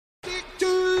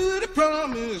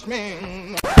promised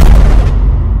man.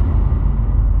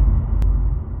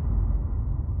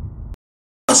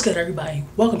 What's good, everybody?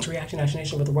 Welcome to Reaction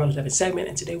Nation with the WorldOfDevin segment,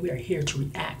 and today we are here to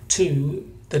react to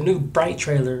the new Bright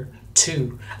trailer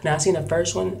 2. Now, I've seen the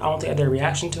first one. I don't think I did a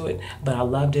reaction to it, but I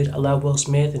loved it. I love Will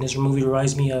Smith, and this movie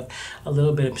reminds me of a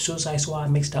little bit of Suicide Squad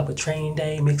mixed up with Training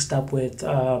Day, mixed up with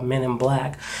Men in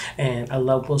Black, and I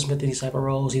love Will Smith in these type of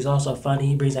roles. He's also funny.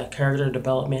 He brings that character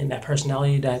development, that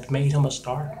personality that made him a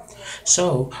star.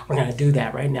 So, we're going to do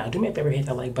that right now. Do me a favor, hit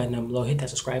that like button down below, hit that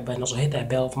subscribe button, also hit that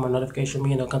bell for more notifications from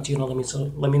me, and it'll come to you, and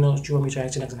let me know what you want me to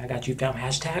react to next, and I got you found.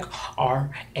 Hashtag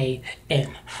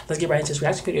RAN. Let's get right into this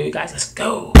reaction video, you guys. Let's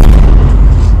go.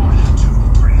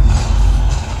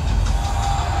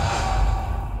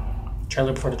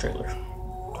 Trailer before the trailer.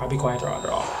 I'll be quiet throughout it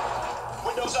all.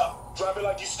 Windows up. Drive it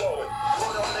like you stole it.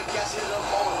 Put on the gas in the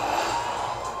moment.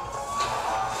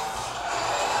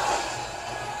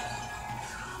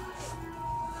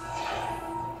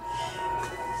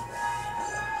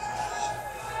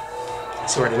 I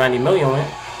see where the 90 million went.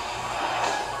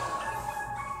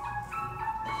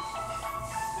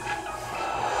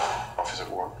 Officer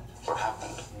Ward, what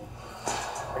happened?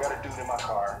 I got a dude in my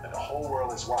car, and the whole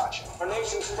world is watching. Our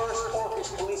nation's first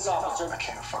Orphish police officer. I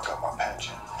can't fuck up my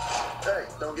pension. Hey,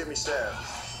 don't get me stabbed.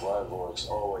 White boys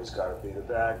always gotta be the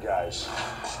bad guys.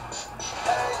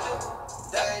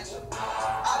 Danger.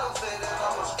 I don't say that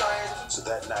I'm a stranger. So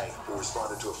that night, we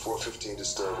responded to a 415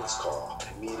 disturbance call and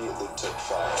immediately took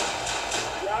fire.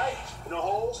 You alright? No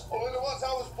holes? Only the ones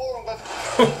I was born with.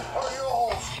 Are your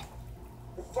holes?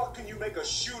 The fuck can you make a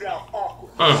shootout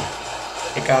awkward?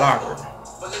 It got awkward.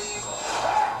 Believe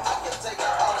I can take it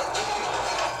all again.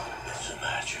 Let's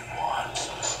imagine one.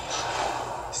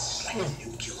 This is like a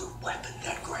nuclear weapon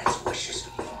that grants wishes.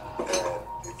 And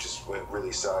it just went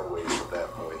really sideways from that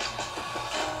point.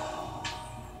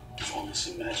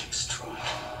 Diplomacy magic's try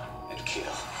and kill.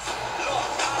 Look,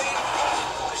 I ain't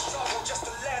for the struggle just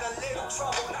to let a little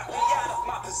trouble knock me out of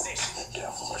my position. The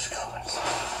devil is coming.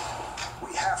 We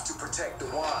have to protect the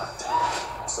wand.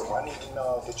 So I need to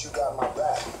know that you got my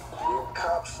back. You're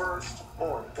cop first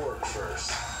or important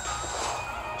first.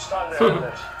 Start that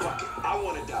with fuck it. I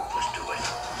want to die. Let's do it.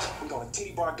 We're going to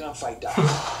titty bar gunfight die.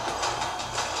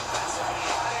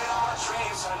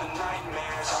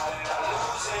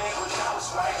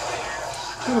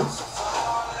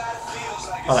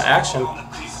 A lot of action.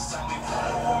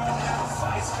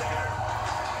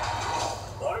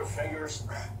 Butterfingers.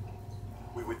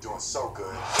 We were doing so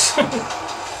good.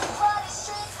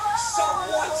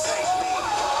 Someone save me.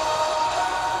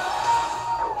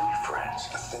 Are we friends?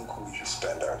 I think we should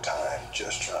spend our time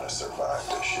just trying to survive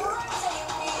this shit.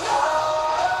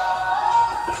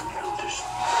 If we do this,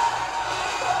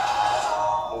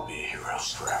 we'll be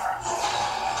heroes forever.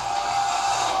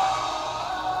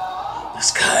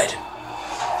 That's good.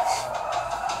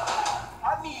 I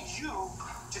need you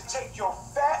to take your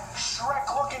fat,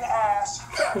 Shrek-looking ass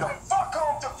back the fuck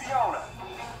home to Fiona.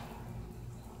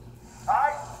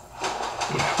 Alright?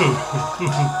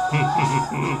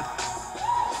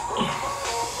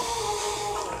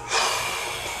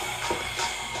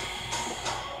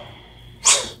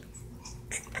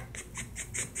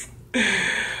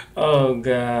 Oh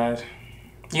God.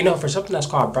 You know, for something that's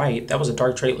called Bright, that was a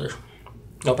dark trailer.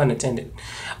 No pun intended.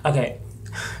 Okay.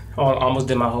 I almost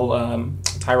did my whole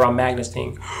Tyron Magnus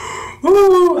thing.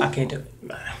 Woo! I can't do it.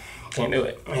 Can't do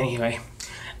it. Anyway,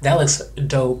 that looks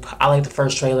dope. I like the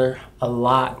first trailer a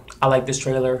lot. I like this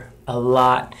trailer a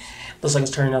lot. Looks like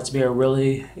it's turning out to be a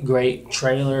really great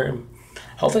trailer. And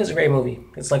hopefully it's a great movie.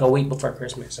 It's like a week before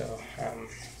Christmas, so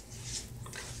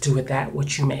do with that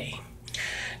what you may.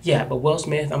 Yeah, but Will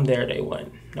Smith, I'm there day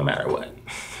one, no matter what.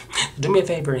 Do me a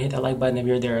favor and hit that like button if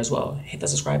you're there as well. Hit that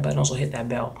subscribe button. Also hit that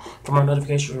bell for more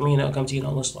notifications from me, and it'll come to you.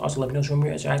 Also let me know when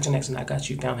you're reacting next, and I got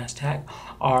you found. Hashtag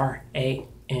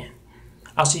RAN.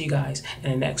 I'll see you guys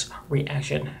in the next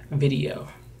reaction video.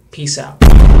 Peace out.